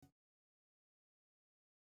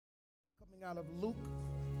Out of Luke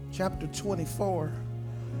chapter 24.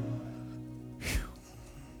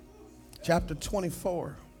 Chapter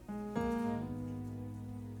 24.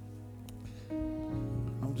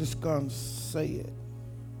 I'm just going to say it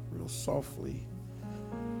real softly.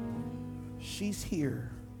 She's here.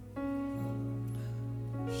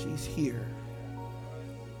 She's here.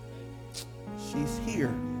 She's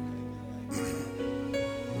here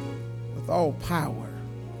with all power.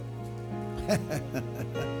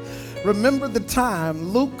 Remember the time,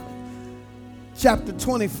 Luke chapter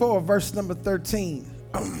 24, verse number 13.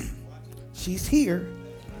 She's here.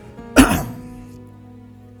 I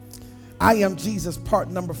am Jesus, part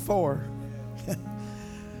number 4.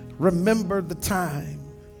 Remember the time.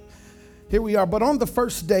 Here we are. But on the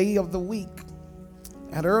first day of the week,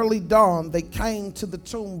 at early dawn, they came to the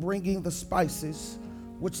tomb bringing the spices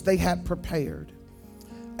which they had prepared.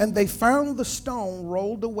 And they found the stone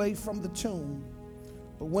rolled away from the tomb.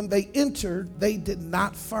 But when they entered, they did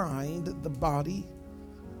not find the body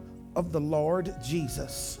of the Lord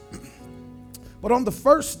Jesus. But on the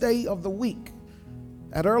first day of the week,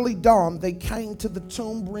 at early dawn, they came to the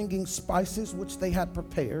tomb bringing spices which they had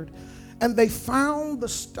prepared. And they found the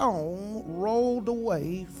stone rolled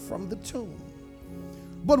away from the tomb.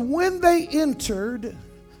 But when they entered,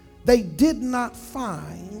 they did not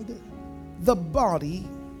find the body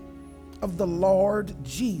of the Lord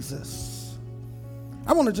Jesus.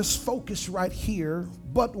 I want to just focus right here.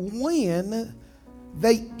 But when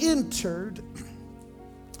they entered,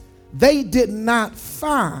 they did not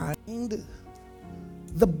find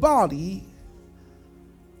the body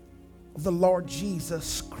of the Lord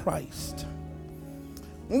Jesus Christ.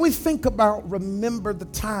 When we think about remember the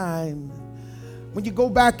time, when you go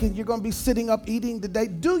back and you're going to be sitting up eating today,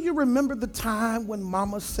 do you remember the time when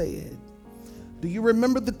mama said? Do you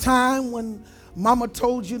remember the time when mama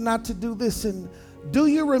told you not to do this? And do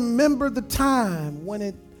you remember the time when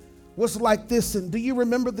it was like this? And do you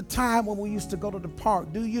remember the time when we used to go to the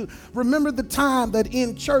park? Do you remember the time that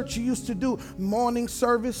in church you used to do morning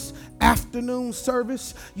service, afternoon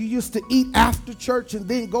service? You used to eat after church and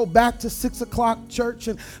then go back to 6 o'clock church.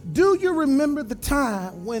 And do you remember the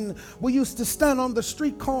time when we used to stand on the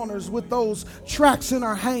street corners with those tracts in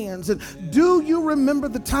our hands? And do you remember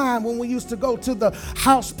the time when we used to go to the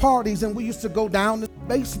house parties and we used to go down the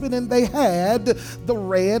basement and they had the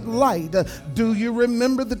red light? Do you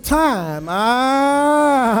remember the time?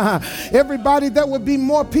 Everybody, there would be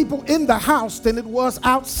more people in the house than it was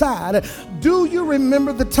outside. Do you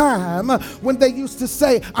remember the time when they used to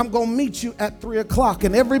say, I'm going to meet you at 3 o'clock,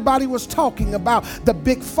 and everybody was talking about the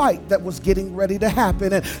big fight that was getting ready to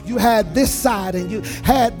happen, and you had this side and you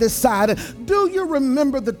had this side? Do you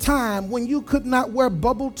remember the time when you could not wear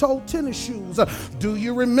bubble-toe tennis shoes? Do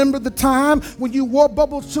you remember the time when you wore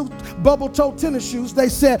bubble-toe tennis shoes? They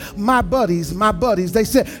said, my buddies. They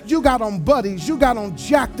said, you got on buddies, you got on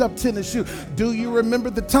jacked up tennis shoes. Do you remember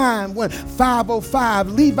the time when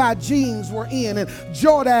 505 Levi jeans were in and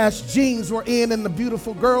Jordache jeans were in, and the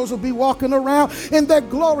beautiful girls would be walking around in their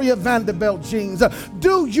Gloria Vanderbilt jeans?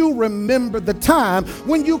 Do you remember the time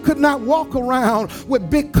when you could not walk around with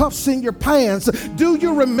big cuffs in your pants? Do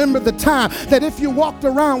you remember the time that if you walked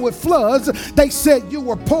around with floods, they said you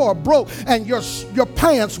were poor, broke, and your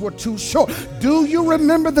pants were too short? Do you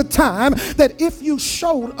remember the time that if you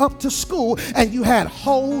showed up to school and you had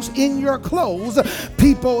holes in your clothes,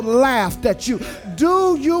 people laughed at you?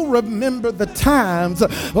 Do you remember the times?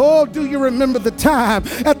 Oh, do you remember the time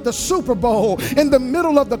at the Super Bowl, in the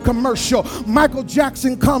middle of the commercial, Michael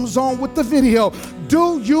Jackson comes on with the video?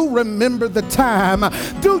 Do you remember the time?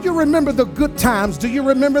 Do you remember the good times? Do you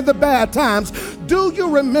remember the bad times? Do you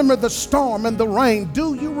remember the storm and the rain?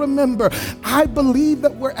 Do you remember? I believe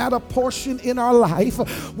that we're at a portion in our life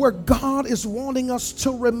where God is wanting us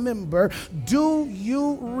to remember. Do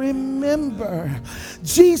you remember?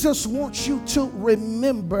 Jesus wants you to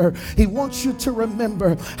remember. He wants you to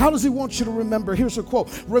remember. How does he want you to remember? Here's a quote.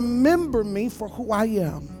 Remember me for who I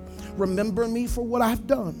am. Remember me for what I've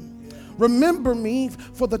done. Remember me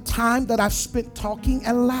for the time that I've spent talking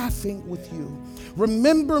and laughing with you.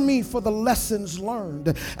 Remember me for the lessons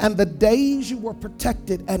learned and the days you were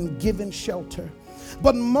protected and given shelter.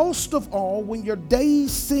 But most of all, when your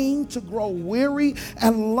days seem to grow weary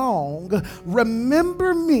and long,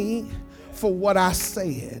 remember me for what I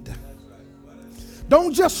said.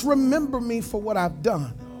 Don't just remember me for what I've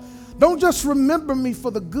done. Don't just remember me for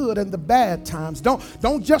the good and the bad times.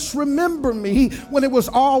 Don't just remember me when it was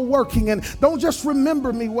all working, and don't just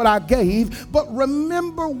remember me what I gave, but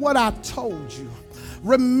remember what I told you.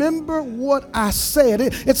 remember what I said.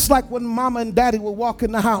 It's like when mama and daddy would walk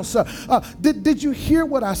in the house. Did you hear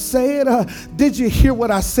what I said? Did you hear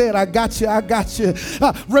what I said? I got you. I got you.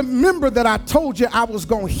 Remember that I told you I was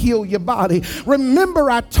going to heal your body. Remember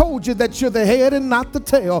I told you that you're the head and not the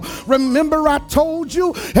tail. Remember I told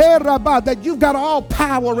you, hey, Rabbi, that you've got all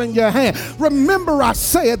power in your hand. Remember I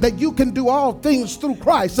said that you can do all things through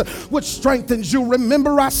Christ, which strengthens you.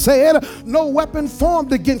 Remember I said, no weapon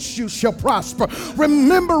formed against you shall prosper.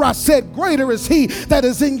 Remember I said, greater is he that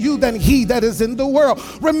is in you than he that is in the world.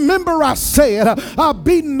 Remember I said,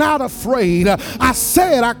 be not afraid. I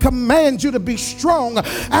said, I command you to be strong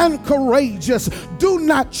and courageous. Do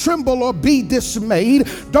not tremble or be dismayed.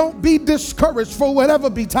 Don't be discouraged for whatever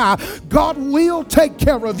betide. God will take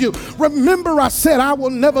care of you. Remember I said, I will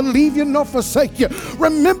never leave you nor forsake you.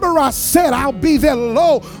 Remember I said, I'll be there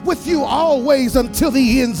low with you always until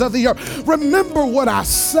the ends of the earth. Remember what I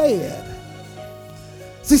said.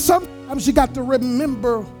 See, sometimes you got to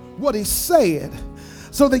remember what he said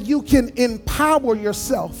so that you can empower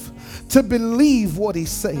yourself to believe what he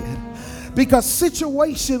said. Because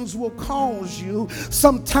situations will cause you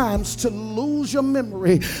sometimes to lose your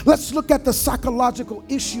memory. Let's look at the psychological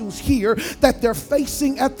issues here that they're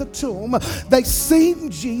facing at the tomb. They seen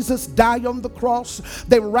Jesus die on the cross.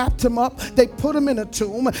 They wrapped him up. They put him in a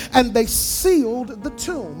tomb and they sealed the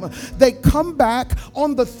tomb. They come back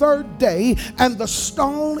on the third day and the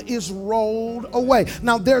stone is rolled away.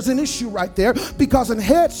 Now there's an issue right there because a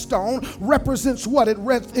headstone represents what? It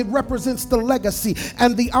represents the legacy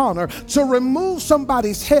and the honor. To remove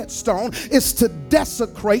somebody's headstone is to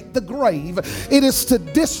desecrate the grave. It is to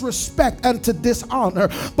disrespect and to dishonor.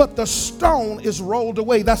 But the stone is rolled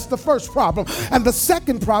away. That's the first problem. And the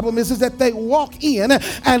second problem is that they walk in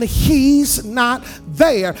and he's not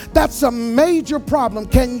there. That's a major problem.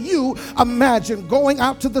 Can you imagine going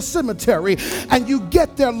out to the cemetery and you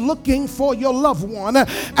get there looking for your loved one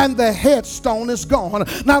and the headstone is gone?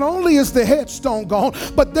 Not only is the headstone gone,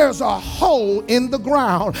 but there's a hole in the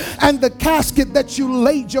ground, and the casket that you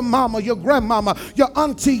laid your mama, your grandmama, your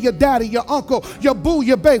auntie, your daddy, your uncle, your boo,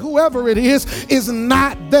 your bae, whoever it is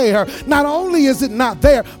not there. Not only is it not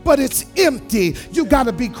there, but it's empty. You got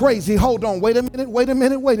to be crazy. Hold on. Wait a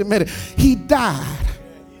minute. He died.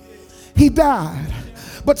 He died.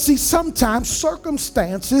 But see, sometimes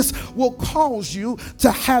circumstances will cause you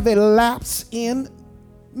to have a lapse in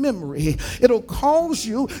memory. It'll cause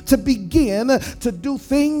you to begin to do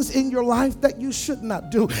things in your life that you should not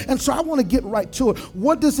do. And so I want to get right to it.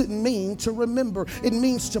 What does it mean to remember? It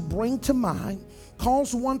means to bring to mind,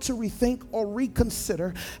 cause one to rethink or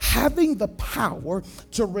reconsider, having the power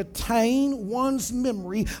to retain one's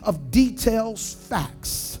memory of details,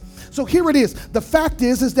 facts. So here it is. The fact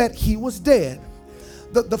is that he was dead.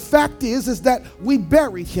 The fact is that we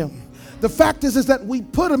buried him. The fact is that we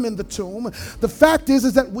put him in the tomb. The fact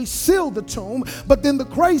is that we sealed the tomb. But then the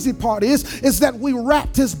crazy part is that we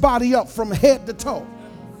wrapped his body up from head to toe.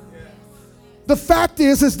 The fact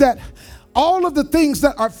is that all of the things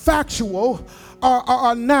that are factual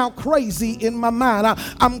are now crazy in my mind.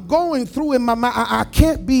 I'm going through in my mind. I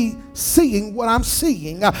can't be seeing what I'm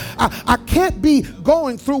seeing. I can't be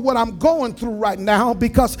going through what I'm going through right now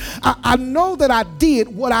because I know that I did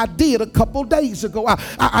what I did a couple days ago.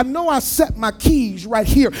 I know I set my keys right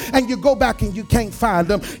here, and you go back and you can't find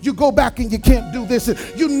them. You go back and you can't do this.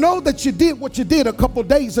 You know that you did what you did a couple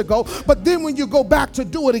days ago, but then when you go back to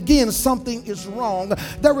do it again, something is wrong.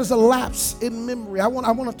 There is a lapse in memory. I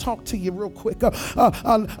want to talk to you real quick.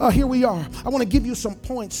 Here we are. I want to give you some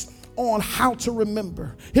points on how to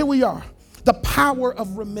remember. Here we are. The power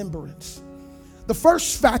of remembrance. The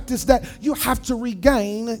first fact is that you have to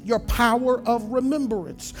regain your power of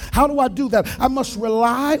remembrance. How do I do that? You must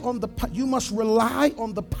rely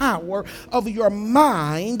on the power of your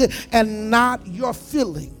mind and not your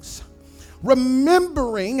feelings.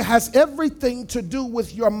 Remembering has everything to do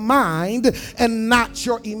with your mind and not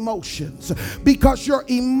your emotions, because your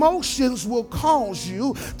emotions will cause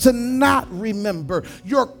you to not remember.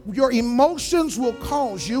 Your emotions will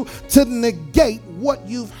cause you to negate what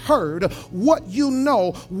you've heard, what you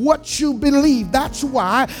know, what you believe. That's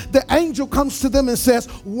why the angel comes to them and says,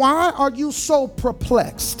 "Why are you so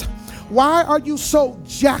perplexed? Why are you so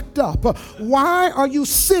jacked up? Why are you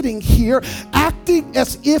sitting here acting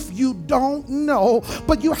as if you don't know?"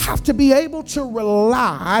 But you have to be able to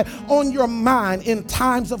rely on your mind in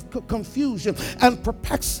times of confusion and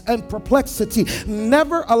perplexity,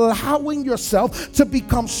 never allowing yourself to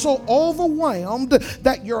become so overwhelmed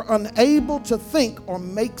that you're unable to think or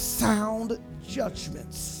make sound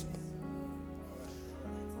judgments.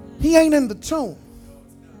 He ain't in the tomb.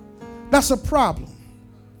 That's a problem.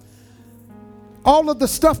 All of the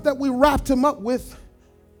stuff that we wrapped him up with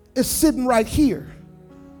is sitting right here.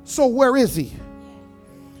 So where is he?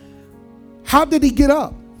 How did he get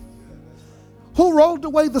up? Who rolled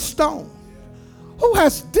away the stone? Who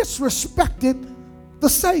has disrespected the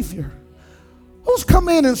Savior? Who's come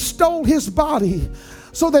in and stole his body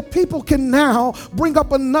so that people can now bring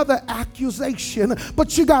up another accusation?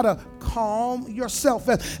 But you got to calm yourself.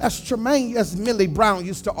 As Millie Brown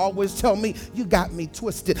used to always tell me, you got me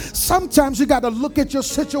twisted. Sometimes you got to look at your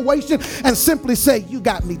situation and simply say, you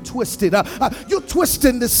got me twisted. You're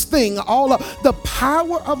twisting this thing. All of the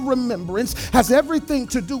power of remembrance has everything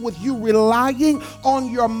to do with you relying on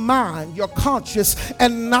your mind, your conscience,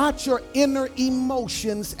 and not your inner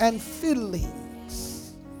emotions and feelings.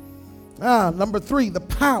 Number 3, the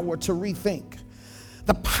power to rethink.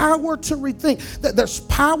 The power to rethink. There's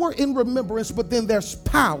power in remembrance, but then there's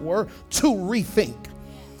power to rethink.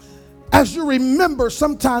 As you remember,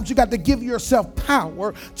 sometimes you got to give yourself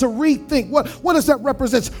power to rethink. What does that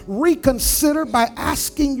represent? Reconsider by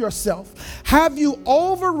asking yourself, have you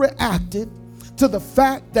overreacted to the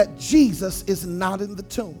fact that Jesus is not in the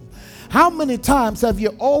tomb? How many times have you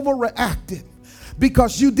overreacted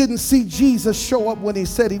because you didn't see Jesus show up when he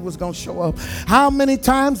said he was going to show up? How many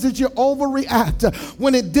times did you overreact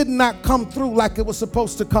when it did not come through like it was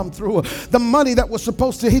supposed to come through? The money that was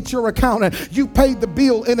supposed to hit your account, and you paid the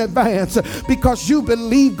bill in advance because you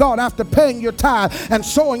believe God after paying your tithe and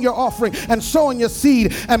sowing your offering and sowing your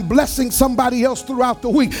seed and blessing somebody else throughout the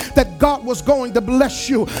week, that God was going to bless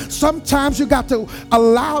you. Sometimes you got to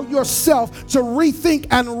allow yourself to rethink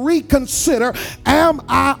and reconsider. Am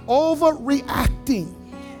I overreacting?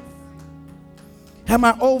 Am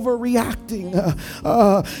I overreacting?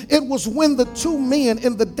 It was when the 2 men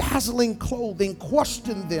in the dazzling clothing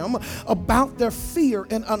questioned them about their fear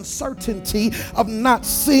and uncertainty of not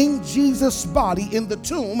seeing Jesus' body in the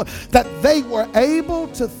tomb that they were able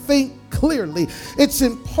to think clearly. It's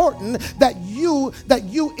important that you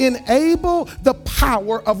enable the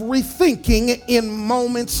power of rethinking in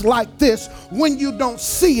moments like this when you don't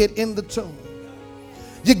see it in the tomb.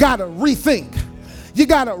 You got to rethink. You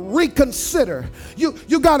got to reconsider. You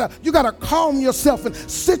gotta calm yourself and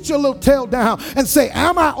sit your little tail down and say,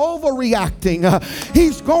 am I overreacting?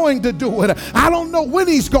 He's going to do it. I don't know when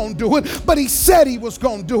he's going to do it, but he said he was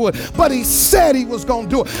going to do it. But he said he was going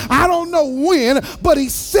to do it. I don't know when, but he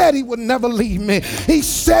said he would never leave me. He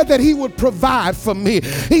said that he would provide for me.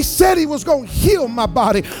 He said he was going to heal my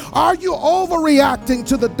body. Are you overreacting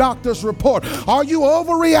to the doctor's report? Are you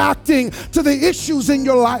overreacting to the issues in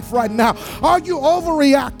your life right now? Are you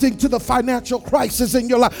overreacting to the financial crisis in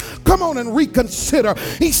your life? Come on and reconsider.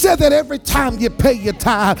 He said that every time you pay your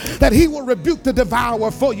tithe, that he will rebuke the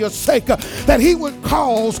devourer for your sake, that he would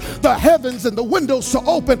cause the heavens and the windows to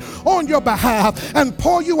open on your behalf and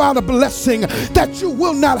pour you out a blessing that you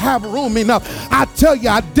will not have room enough. I tell you,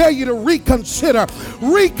 I dare you to reconsider.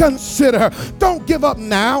 Reconsider. Don't give up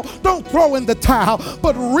now. Don't throw in the towel,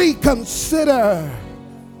 but reconsider.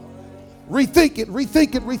 Rethink it,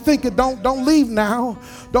 rethink it, rethink it. Don't leave now.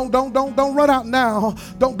 Don't run out now.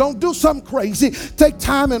 Don't do something crazy. Take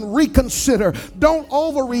time and reconsider. Don't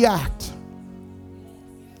overreact.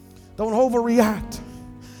 Don't overreact.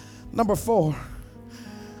 Number four,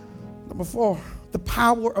 the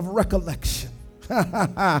power of recollection.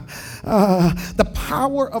 The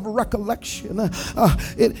power of recollection.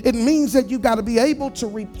 It means that you got to be able to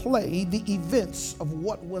replay the events of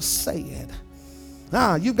what was said.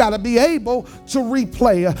 You got to be able to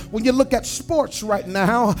replay. When you look at sports right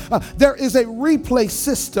now, there is a replay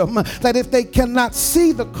system that if they cannot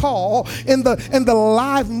see the call in the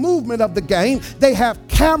live movement of the game, they have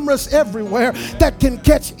cameras everywhere that can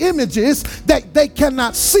catch images that they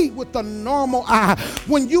cannot see with the normal eye.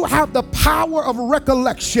 When you have the power of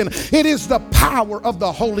recollection, it is the power of the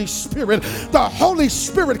Holy Spirit. The Holy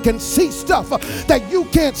Spirit can see stuff that you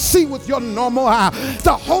can't see with your normal eye.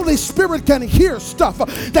 The Holy Spirit can hear stuff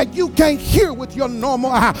that you can't hear with your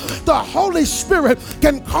normal eye. The Holy Spirit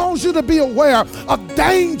can cause you to be aware of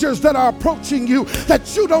dangers that are approaching you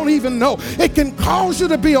that you don't even know. It can cause you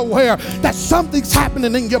to be aware that something's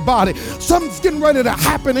happening in your body. Something's getting ready to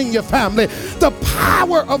happen in your family. The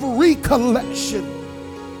power of recollection.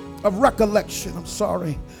 I'm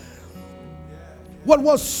sorry. What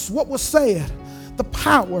was said? The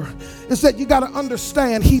power is that you got to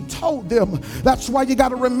understand he told them. That's why you got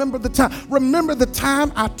to remember the time. Remember the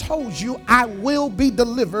time I told you I will be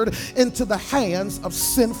delivered into the hands of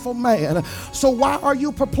sinful man. So why are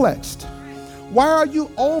you perplexed? Why are you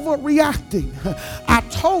overreacting? I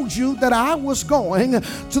told you that I was going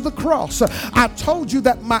to the cross. I told you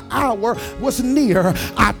that my hour was near.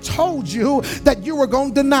 I told you that you were going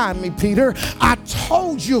to deny me, Peter. I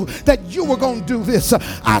told you that you were going to do this.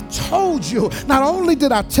 I told you, not only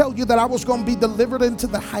did I tell you that I was going to be delivered into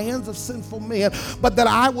the hands of sinful men, but that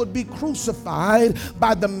I would be crucified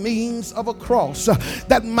by the means of a cross,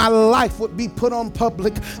 that my life would be put on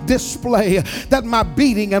public display, that my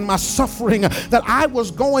beating and my suffering, that I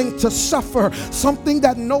was going to suffer something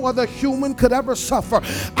that no other human could ever suffer.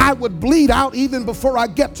 I would bleed out even before I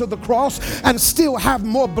get to the cross and still have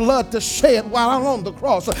more blood to shed while I'm on the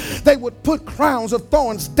cross. They would put crowns of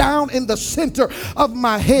thorns down in the center of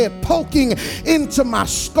my head, poking into my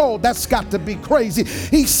skull. That's got to be crazy.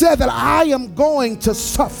 He said that I am going to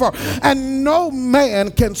suffer and no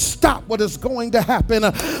man can stop what is going to happen.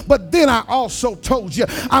 But then I also told you,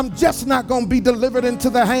 I'm just not going to be delivered into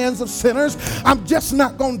the hands of sinners. I'm just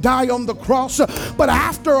not going to die on the cross. But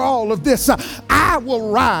after all of this, I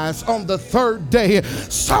will rise on the third day.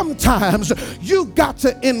 Sometimes you've got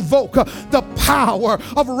to invoke the power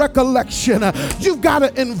of recollection. You've got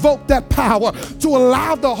to invoke that power to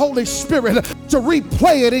allow the Holy Spirit to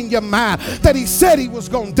replay it in your mind that he said he was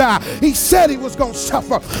going to die. He said he was going to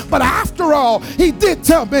suffer. But after all, he did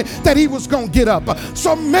tell me that he was going to get up.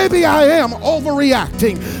 So maybe I am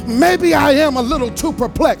overreacting. Maybe I am a little too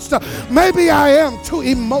perplexed. Maybe I am too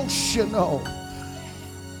emotional.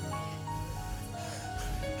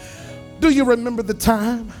 Do you remember the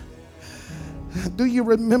time? Do you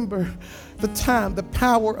remember the time? The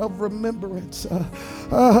power of remembrance,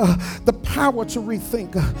 the power to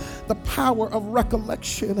rethink, the power of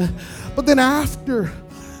recollection. But then after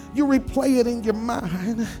you replay it in your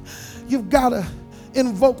mind, you've got to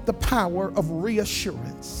invoke the power of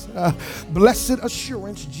reassurance. Blessed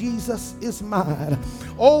assurance, Jesus is mine.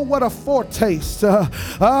 Oh, what a foretaste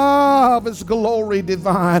of his glory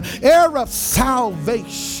divine, heir of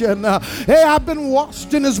salvation. Hey, I've been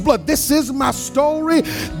washed in his blood. This is my story.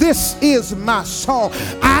 This is my song.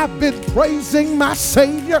 I've been praising my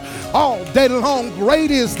Savior all day long.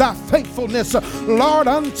 Great is thy faithfulness, Lord,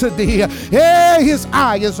 unto thee. Hey, his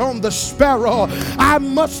eye is on the sparrow. I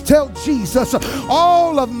must tell Jesus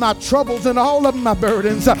all of my troubles and all of my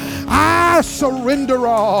burdens. I surrender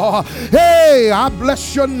all. Hey, I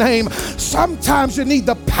bless your name. Sometimes you need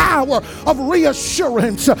the power of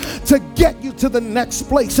reassurance to get you to the next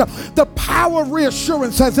place. The power of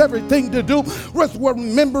reassurance has everything to do with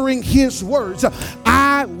remembering his words.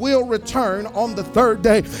 I will return on the third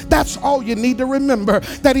day. That's all you need to remember,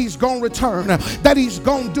 that he's going to return, that he's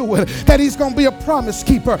going to do it, that he's going to be a promise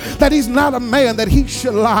keeper, that he's not a man that he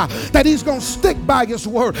should lie, that he's going to stick by his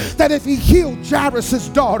word, that if he healed Jairus'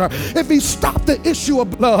 daughter, if he stopped the issue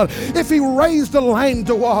of blood, if he raised the lame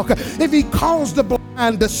to walk, if he caused the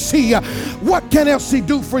blind to see, what can else he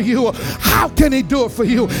do for you? How can he do it for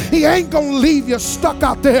you? He ain't gonna leave you stuck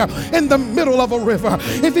out there in the middle of a river.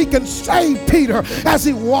 If he can save Peter as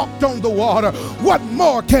he walked on the water, what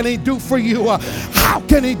more can he do for you? How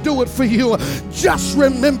can he do it for you? Just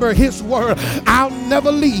remember his word. I'll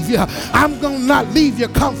never leave you. I'm gonna not leave you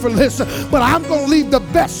comfortless, but I'm gonna leave the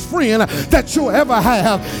best friend that you'll ever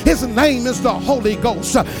have. His name is the Holy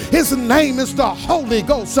Ghost. His name is the Holy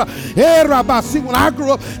Ghost. See, when I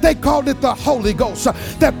grew up, they called it the Holy Ghost.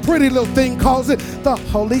 That pretty little thing calls it the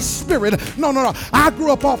Holy Spirit. No. I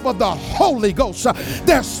grew up off of the Holy Ghost.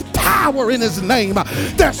 There's power in his name.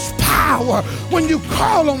 There's power when you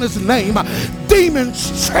call on his name.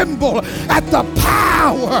 Demons tremble at the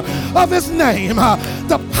power of his name.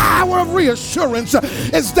 The power of reassurance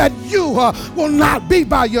is that you will not be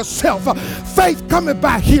by yourself. Faith cometh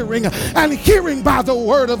by hearing, and hearing by the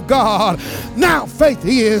word of God. Now faith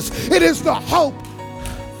it is the hope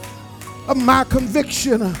of my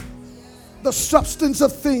conviction, the substance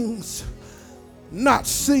of things not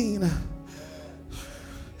seen.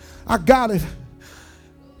 I got it.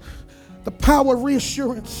 The power of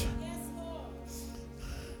reassurance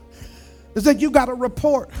is that you got to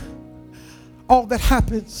report all that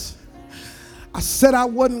happens. I said I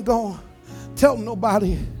wasn't going to tell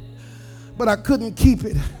nobody, but I couldn't keep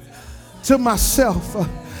it to myself.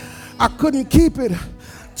 I couldn't keep it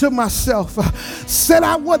to myself. Said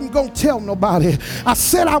I wasn't going to tell nobody. I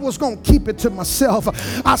said I was going to keep it to myself.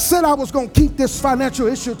 I said I was going to keep this financial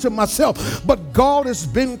issue to myself, but God has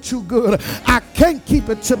been too good. I can't keep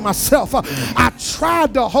it to myself. I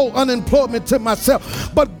tried to hold unemployment to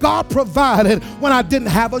myself, but God provided when I didn't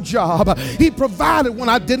have a job. He provided when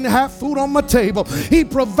I didn't have food on my table. He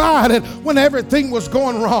provided when everything was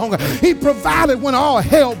going wrong. He provided when all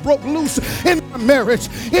hell broke loose in my marriage,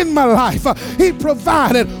 in my life. He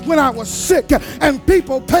provided when I was sick, and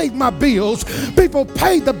people paid my bills. People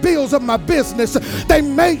paid the bills of my business. They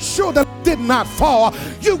made sure that I did not fall.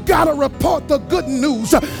 You got to report the good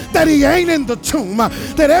news that he ain't in the tomb,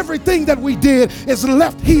 that everything that we did is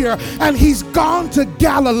left here, and he's gone to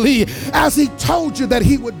Galilee as he told you that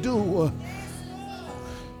he would do.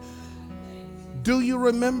 Do you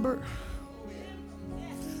remember?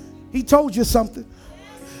 He told you something.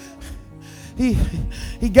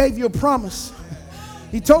 He gave you a promise.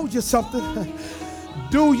 He told you something.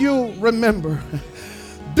 Do you remember?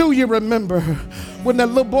 Do you remember when that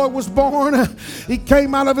little boy was born? He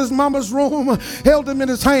came out of his mama's room, held him in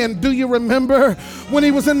his hand. Do you remember when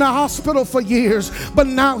he was in the hospital for years, but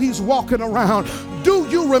now he's walking around? Do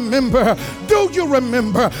you remember? Do you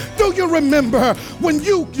remember? Do you remember when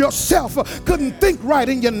you yourself couldn't think right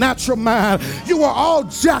in your natural mind? You were all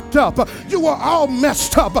jacked up. You were all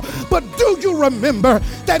messed up. But do you remember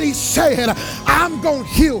that he said, I'm going to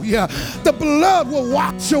heal you. The blood will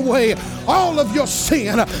wash away all of your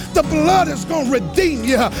sin. The blood is going to redeem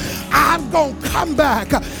you. I'm going to come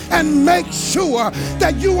back and make sure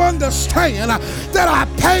that you understand that I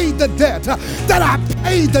paid the debt, that I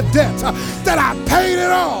paid the debt, that I paid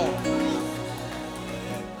it all.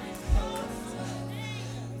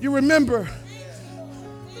 You remember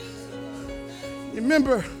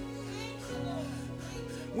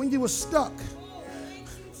when you were stuck.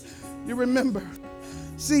 You remember.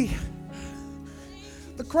 See,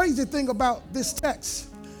 the crazy thing about this text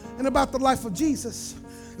and about the life of Jesus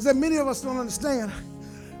is that many of us don't understand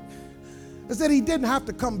is that he didn't have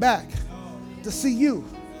to come back to see you.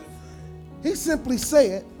 He simply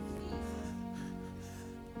said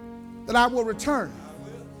that I will return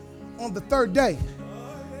on the third day.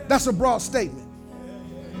 That's a broad statement.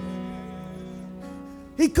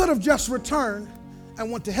 He could have just returned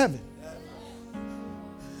and went to heaven.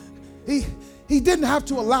 He didn't have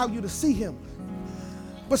to allow you to see him.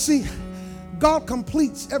 But see, God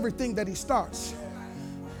completes everything that he starts.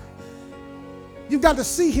 You've got to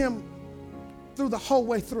see him through the whole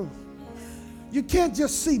way through. You can't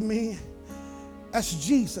just see me as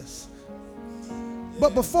Jesus.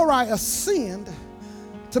 But before I ascend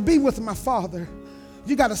to be with my Father,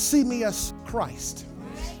 you got to see me as Christ.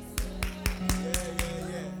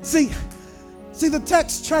 See, the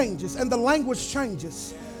text changes and the language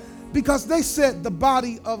changes because they said the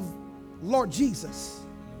body of Lord Jesus.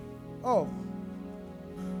 Oh,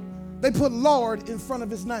 they put Lord in front of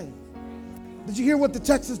his name. Did you hear what the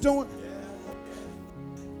text is doing?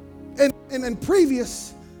 And in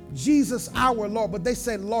previous, Jesus our Lord, but they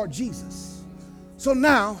said Lord Jesus. So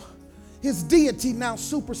now, his deity now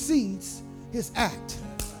supersedes his act.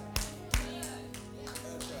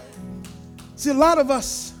 See, a lot of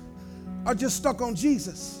us are just stuck on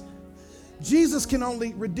Jesus. Jesus can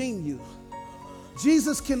only redeem you.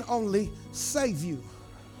 Jesus can only save you.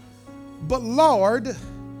 But Lord,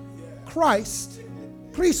 Christ,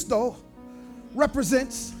 Christo,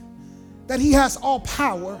 represents that he has all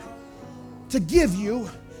power to give you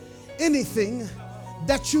anything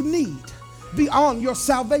that you need beyond your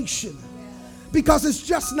salvation. Because it's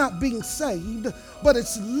just not being saved, but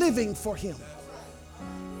it's living for him.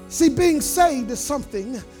 See, being saved is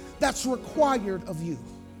something that's required of you,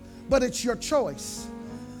 but it's your choice.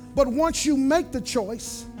 But once you make the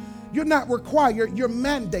choice, you're not required, you're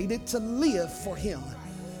mandated to live for him.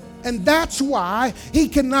 And that's why he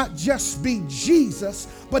cannot just be Jesus,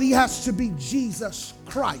 but he has to be Jesus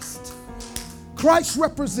Christ. Christ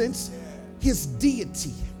represents his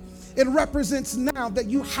deity. It represents now that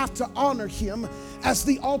you have to honor him as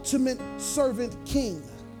the ultimate servant king.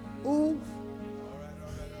 Ooh.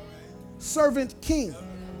 Servant king.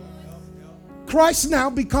 Christ now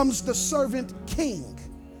becomes the servant king.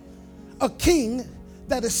 A king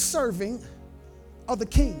that is serving other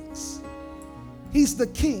kings. He's the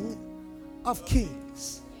King of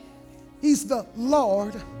kings. He's the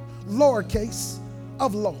Lord, lowercase,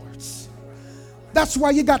 of lords. That's why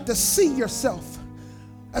you got to see yourself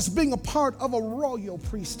as being a part of a royal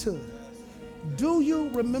priesthood. Do you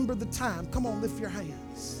remember the time? Come on, lift your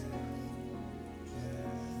hands.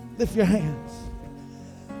 Lift your hands.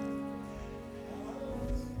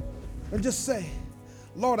 And just say,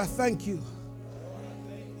 Lord, I thank you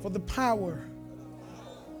for the power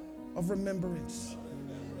of remembrance.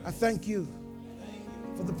 I thank you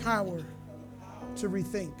for the power to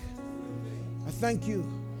rethink. I thank you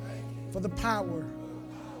for the power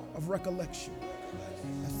of recollection.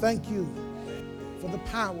 I thank you for the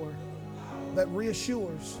power that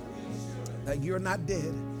reassures that you're not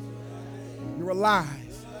dead, you're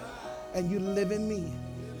alive, and you live in me.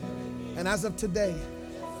 And as of today,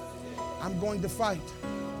 I'm going to fight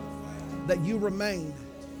that you remain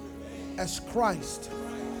as Christ,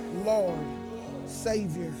 Lord,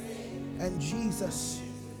 Savior, and Jesus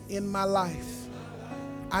in my life.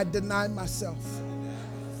 I deny myself.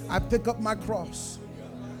 I pick up my cross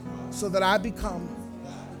so that I become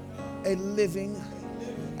a living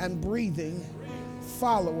and breathing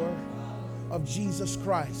follower of Jesus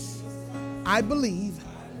Christ. I believe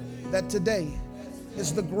that today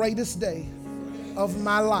is the greatest day of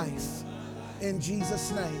my life. In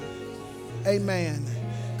Jesus' name, amen.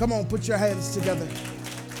 Come on, put your hands together.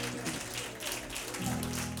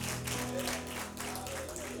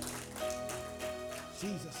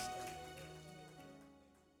 Jesus.